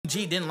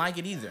BMG didn't like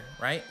it either,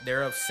 right?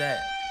 They're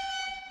upset.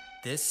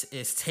 This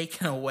is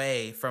taken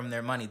away from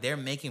their money. They're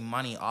making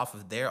money off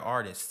of their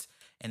artists,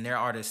 and their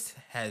artist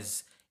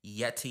has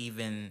yet to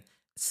even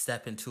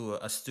step into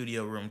a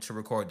studio room to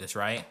record this,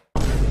 right?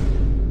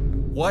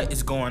 What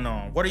is going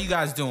on? What are you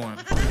guys doing?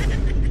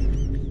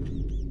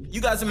 You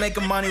guys are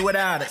making money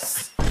without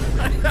us.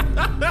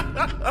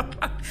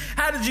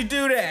 How did you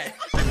do that?